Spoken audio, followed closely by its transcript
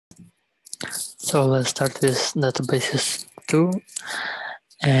So let's start with DataBases2,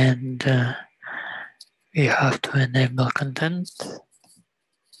 and we have to enable content,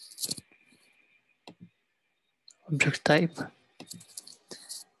 object type.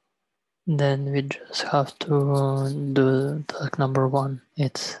 Then we just have to do task number 1.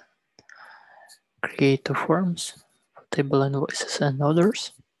 It's create two forms for table invoices and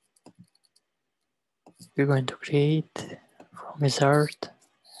orders. We're going to create from wizard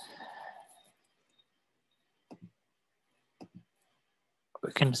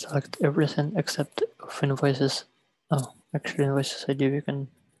we can select everything except of invoices. Oh, actually invoices ID we can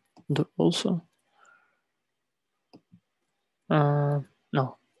do also.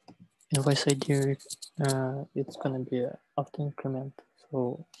 No, invoice ID it's gonna be after increment,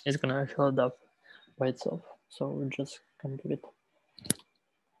 so it's gonna fill it up by itself. So we just can give it.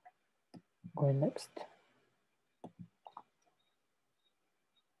 Going next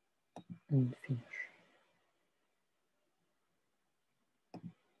and finish.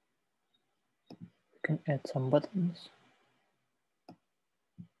 We can add some buttons.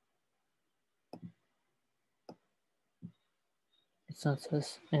 It's not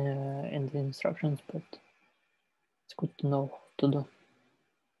says in the instructions, but it's good to know how to do.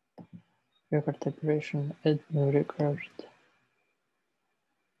 Record operation, add new record.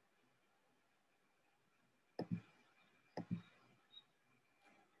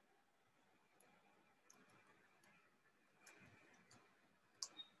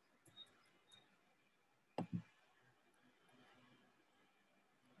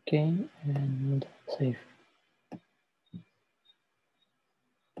 Okay, and save.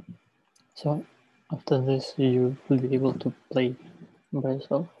 So after this, you will be able to play by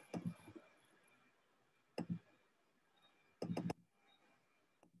yourself.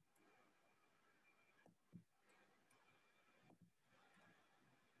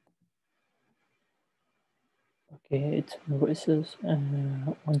 Okay, it's invoices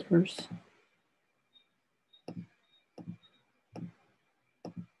and orders.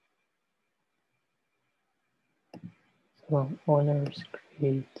 So orders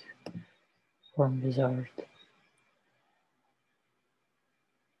create from wizard.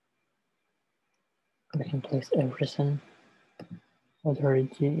 We can place everything. Order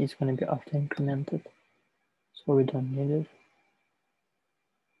ID is going to be after incremented, so we don't need it.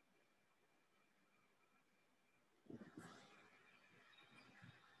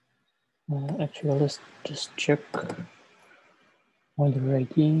 Actually, let's just check order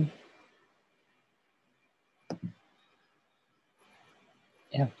ID.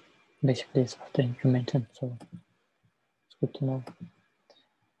 Yeah, basically it's after incremented, so it's good to know.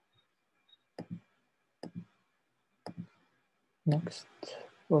 Next,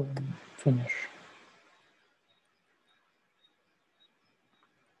 we'll finish.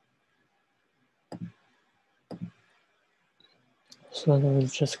 So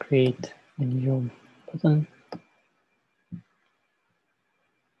let's just create a new button.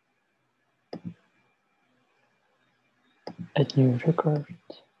 Add new record.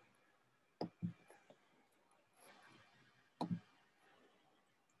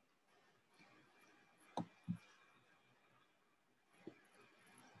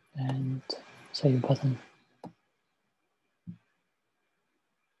 And save button.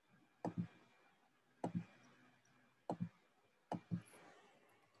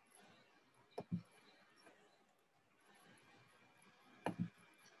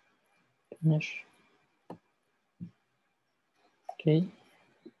 Finish. Okay.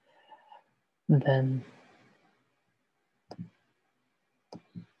 Then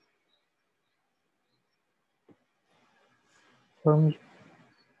form.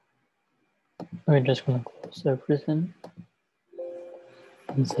 We're just gonna close everything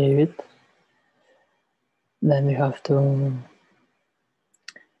and save it. Then we have to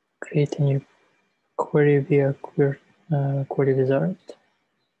create a new query via query wizard.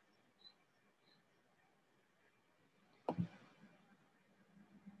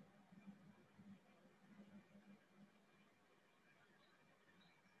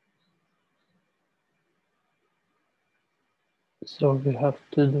 So we have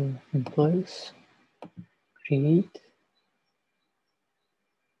to do employees, create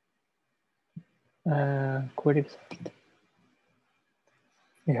query wizard.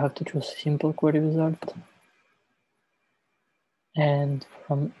 We have to choose simple query wizard. And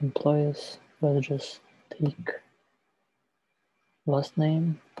from employees, we'll just take last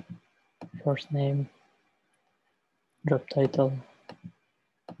name, first name, job title,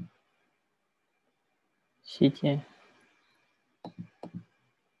 city,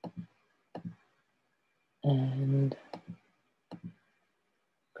 and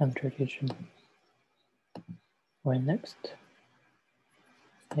country region. Why next?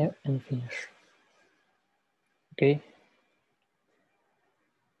 Yeah, and finish. Okay.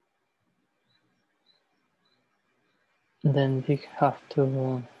 Then we have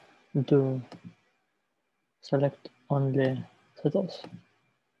to select only settles,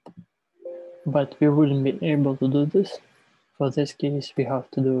 but we wouldn't be able to do this. For this case, we have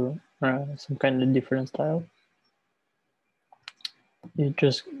to do some kind of different style. You're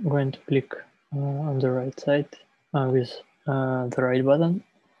just going to click on the right side with the right button,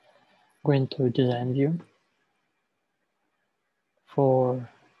 going to design view. For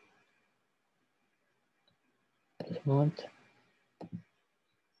this moment,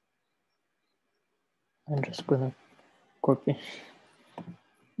 I'm just gonna copy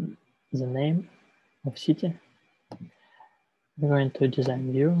the name of city. We're going to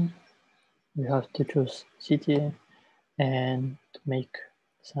design view. We have to choose city and make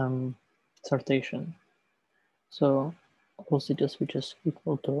some sortation. So all cities which is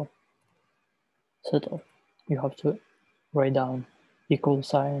equal to settle. You have to write down equal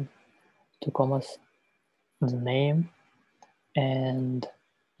sign, 2 commas, the name, and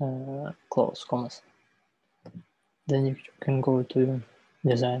close commas. Then you can go to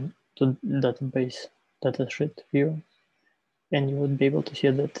design to database datasheet view, and you would be able to see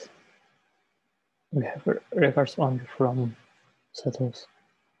that we have records only from settles.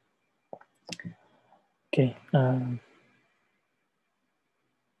 Okay.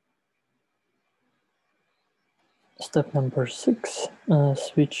 Step number 6,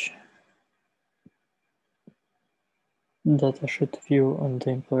 switch datasheet view on the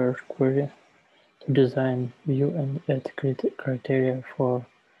employer query to design view and add criteria for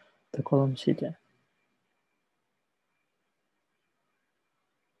the column city.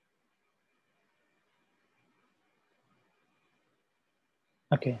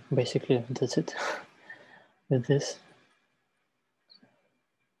 Okay, basically that's it with this.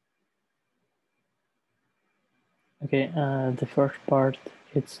 Okay, the first part,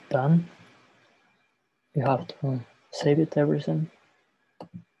 it's done. You have to save it everything,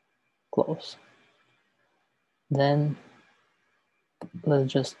 close. Then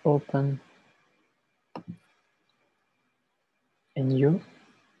let's just open a new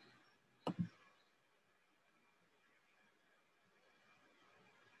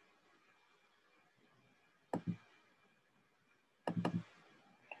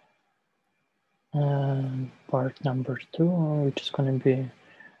part number 2, which is going to be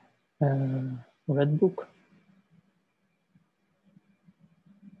red book.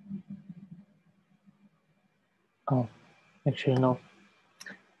 Oh, actually no,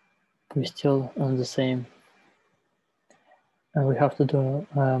 we're still on the same. We have to do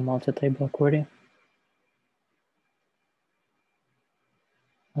a multi-table query.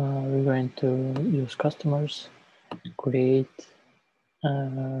 We're going to use customers, create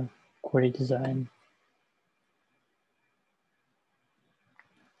query design.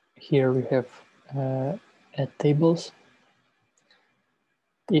 Here we have add tables.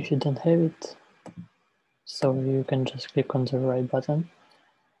 If you don't have it, so you can just click on the right button.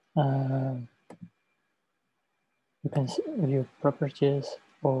 You can view properties,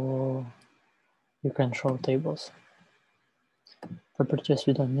 or you can show tables. Properties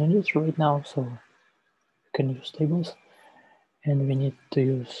we don't need it right now, so you can use tables, and we need to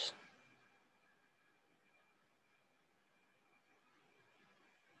use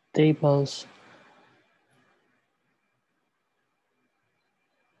tables,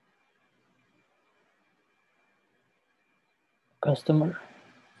 customer.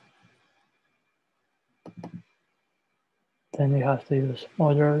 Then we have to use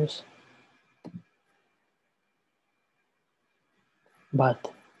orders,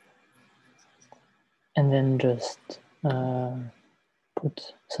 but, and then just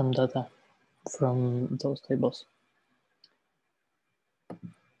put some data from those tables.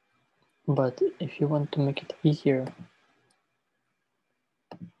 But if you want to make it easier,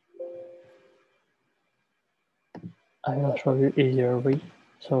 I will show you easier way.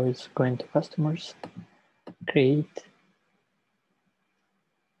 So it's going to customers, create,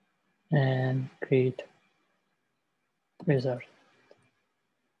 and create wizard.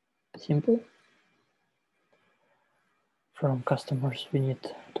 Simple. From customers, we need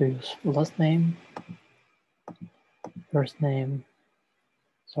to use last name, first name.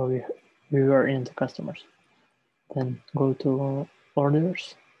 So we were in the customers. Then go to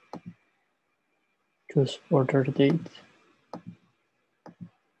orders, choose order date,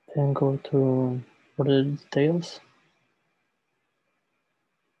 then go to order details.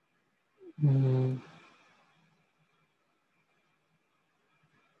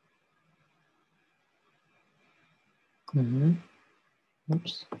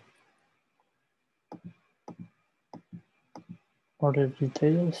 Oops. Order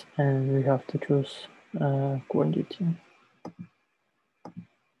details, and we have to choose quantity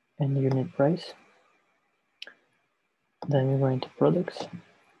and unit price. Then we're going to products,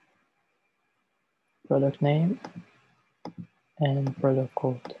 product name, and product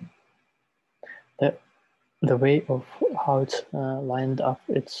code. The way of how it's lined up,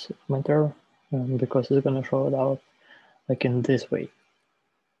 it's matter because it's gonna show it out like in this way.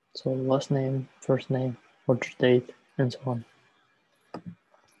 So last name, first name, order date, and so on.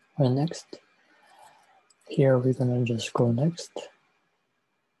 And next, here we're gonna just go next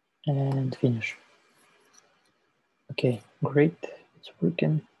and finish. Okay, great, it's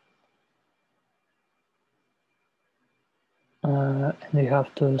working. And we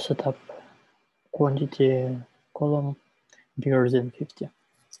have to set up quantity column bigger than 50.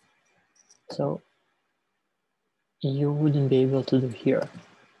 So you wouldn't be able to do here,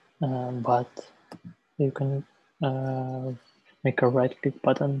 but you can make a right click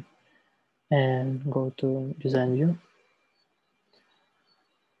button and go to design view.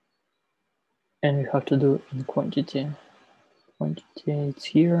 And we have to do in quantity. Quantity, it's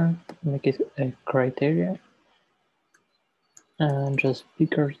here, make it a criteria and just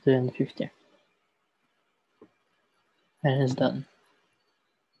bigger than 50. And it's done.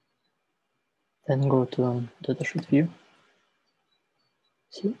 Then go to datasheet view.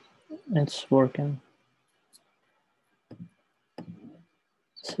 See, it's working.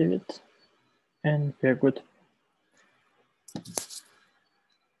 Save it, and we're good.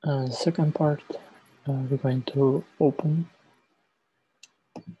 The second part, we're going to open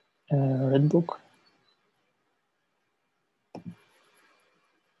Redbook.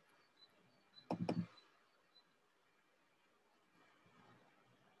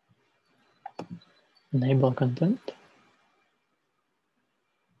 Enable content.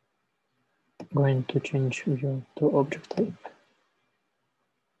 Going to change view to object type.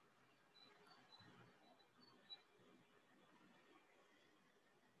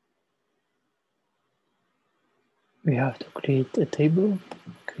 We have to create a table,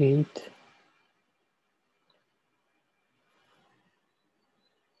 create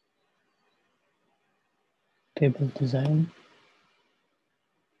table design.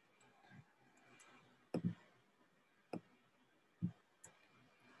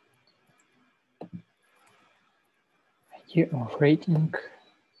 Idea of rating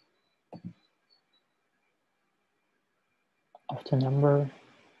of the number.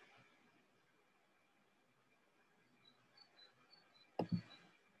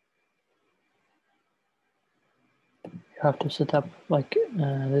 You have to set up like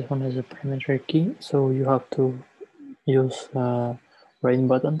this one is a primary key, so you have to use right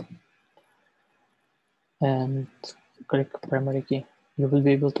button and click primary key. You will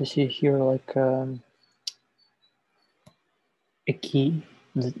be able to see here like a key,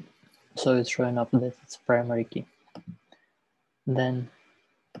 so it's showing up that it's primary key. Then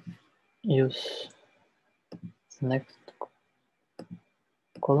use the next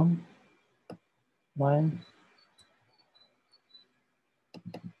column, line.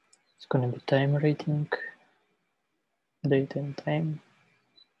 It's going to be time rating, date and time.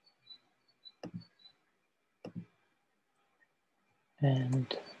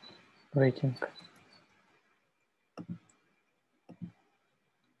 And rating.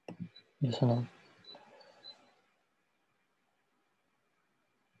 Yes or no.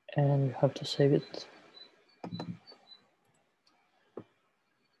 And you have to save it.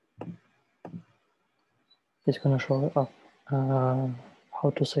 It's going to show up how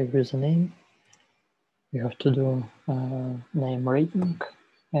to save username. You have to do name rating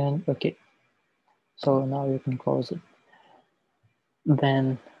and okay. So now you can close it.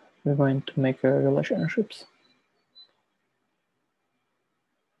 Then we're going to make relationships.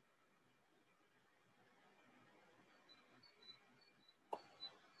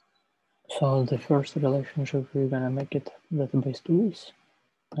 So the first relationship, we're gonna make it database tools,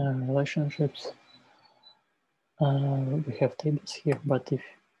 relationships. We have tables here, but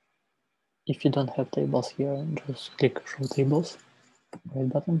if you don't have tables here, just click show tables, right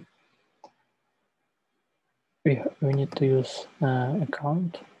button. We need to use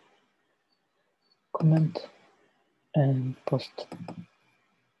account, comment, and post.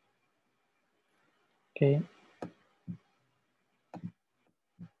 Okay.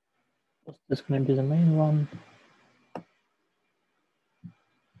 Post is going to be the main one.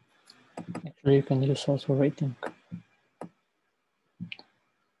 Actually, you can use also rating.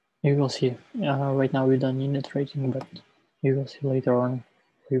 You will see. Right now we don't need it rating, but you will see later on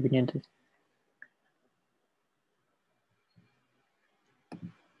we need it.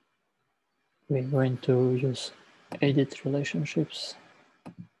 we're going to use edit relationships.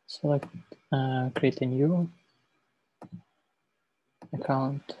 Select create a new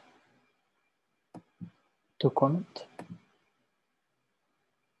account to comment,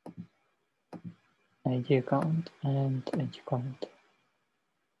 ID account and ID comment.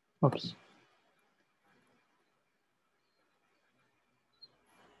 Oops.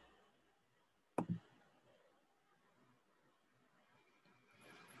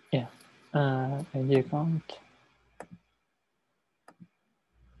 Yeah, ID account,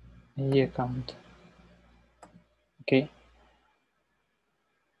 ID account. Okay.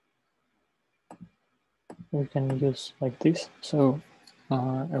 We can use like this, so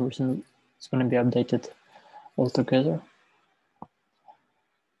everything is going to be updated all together.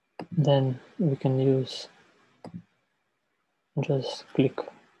 Then we can use, just click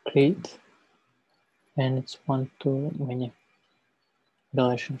create, and it's one-to-many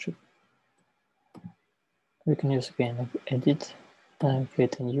relationship. We can use again edit,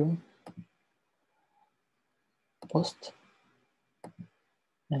 create a new post,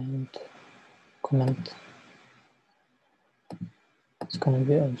 and comment. It's going to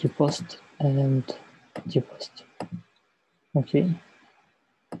be a ID post and ID post. Okay.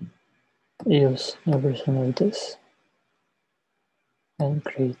 Use everything of this and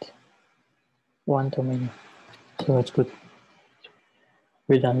create one-to-many. So it's good.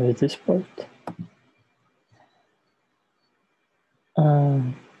 We're done with this part.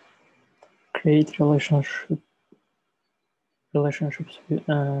 Create relationships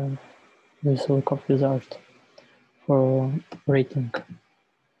with lookup wizard for rating.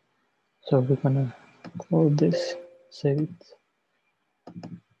 So we're gonna close this, save it,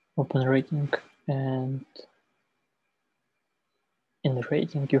 open rating, and in the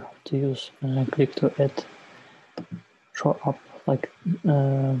rating you have to use click to add show up like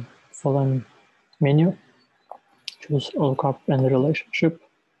following menu. Choose lookup and relationship.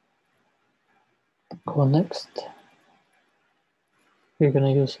 Go next. We're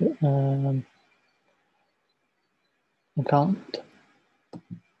gonna use account.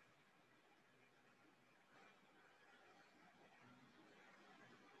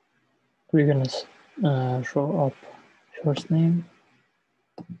 We're gonna show up first name.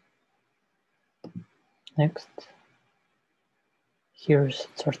 Next. Here's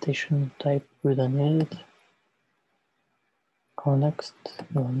sortation type, we don't need it. Go next,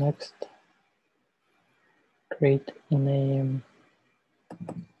 go next. Create a name.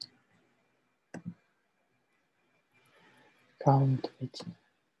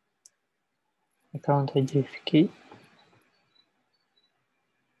 Account ID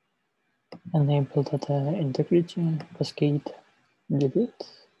enable data integrity, cascade, delete,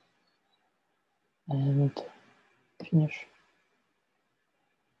 and finish.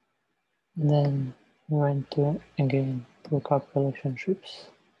 Then we're going to again look up relationships.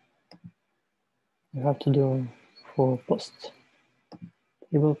 You have to do for posts,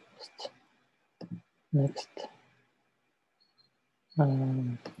 table post. Next,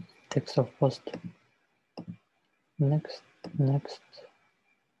 text of post. Next, next,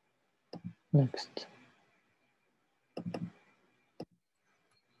 next.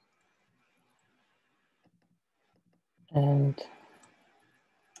 And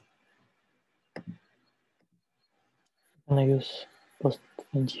I'm gonna use post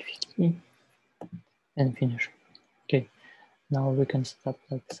ID and finish. Okay, now we can set up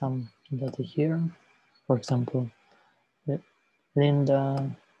like some data here. For example,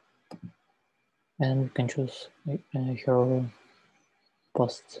 Linda, and we can choose her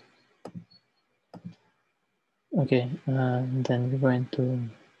posts. Okay, then we're going to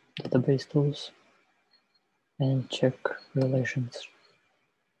database tools and check relations.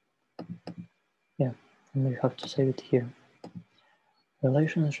 Yeah, and we have to save it here.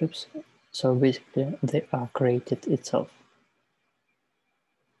 Relationships, so basically they are created itself.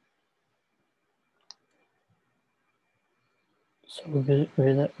 So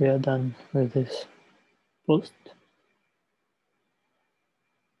we are done with this post.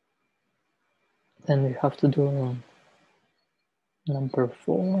 Then we have to do number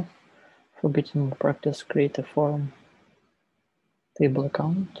 4. For getting more practice, create a form table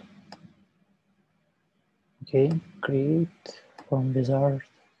account. Okay, create form wizard.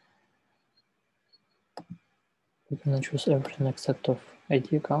 We're gonna choose everything except of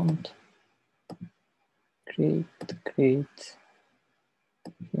ID account. Create,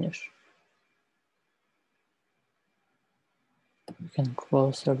 finish. We can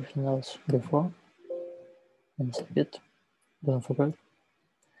close everything else before and save it. Don't forget.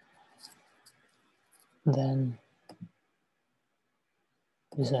 Then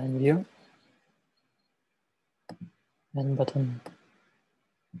design view. and button.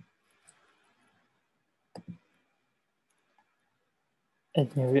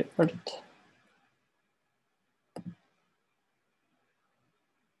 Add new record.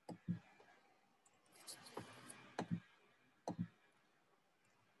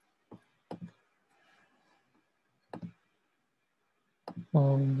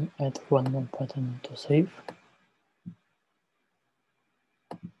 Add one more button to save.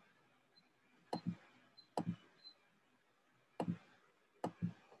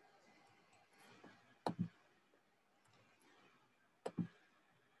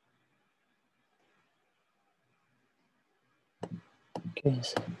 Okay,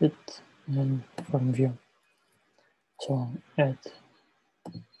 save it and from view. So add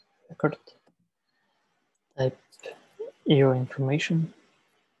record, type your information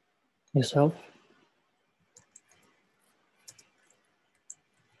yourself.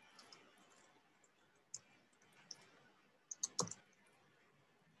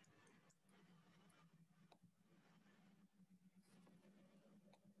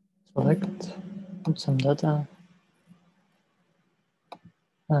 Select, put some data,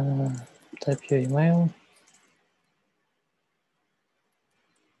 type your email,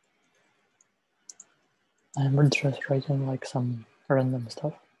 I'm just writing like some random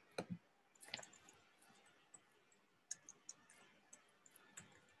stuff.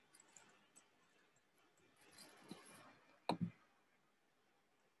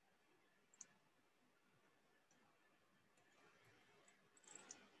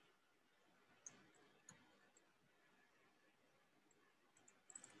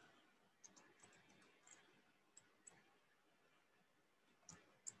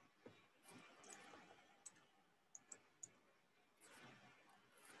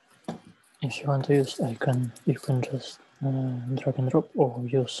 If you want to use icon, you can just drag and drop or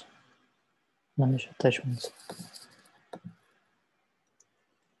use manage attachments.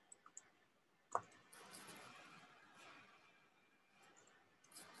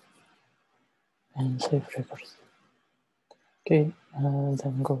 And save records. Okay,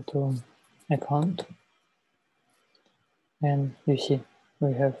 then go to account, and you see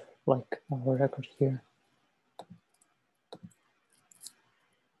we have like our record here.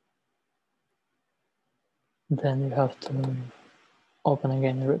 Then you have to open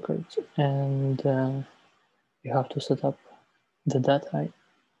again the records, and you have to set up the data.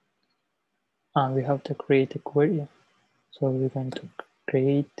 We have to create a query. So we're going to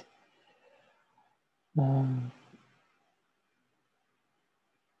create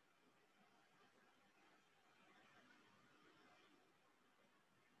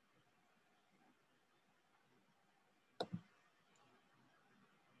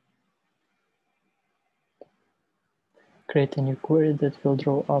create a new query that will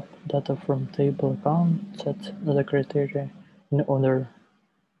draw up data from table account, set the criteria in order,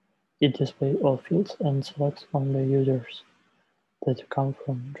 it displays all fields and selects only users that come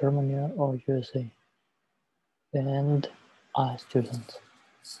from Germany or USA and are students.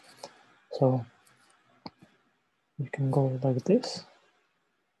 So you can go like this.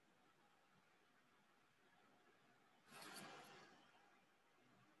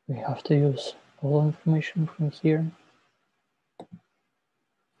 We have to use all information from here.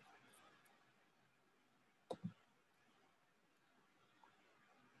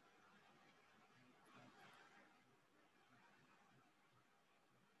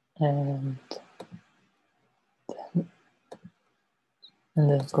 And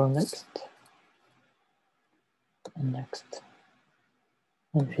then go next, and next,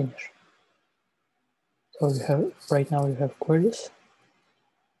 and finish. So we have, right now we have queries.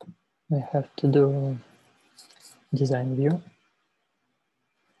 We have to do design view.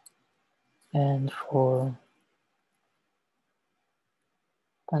 And for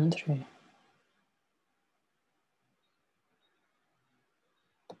country,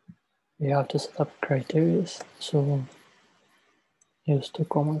 we have to set up criteria. So use 2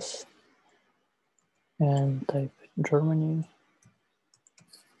 commas and type Germany.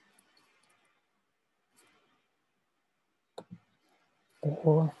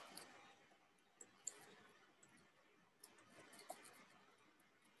 Or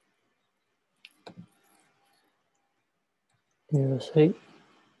USA,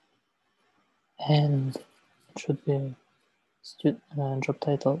 and it should be job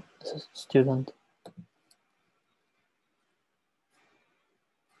title as a student.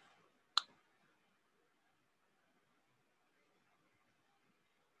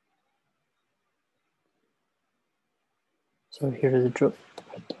 So here is the job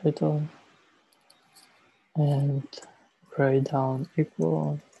title, and write down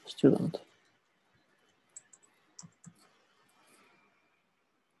equal student.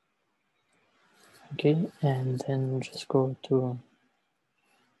 Okay, and then just go to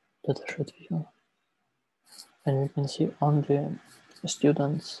datasheet view, and we can see only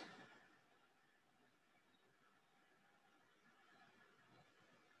students.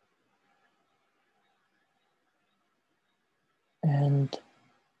 And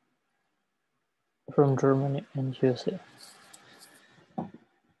from Germany and USA.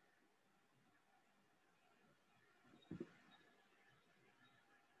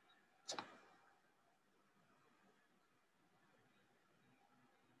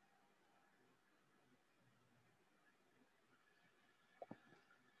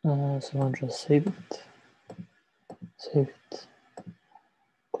 So just save it,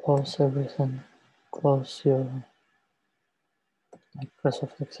 close everything, close your press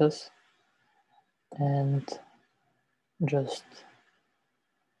of access, and just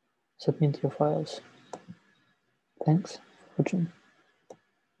submit your files. Thanks for watching.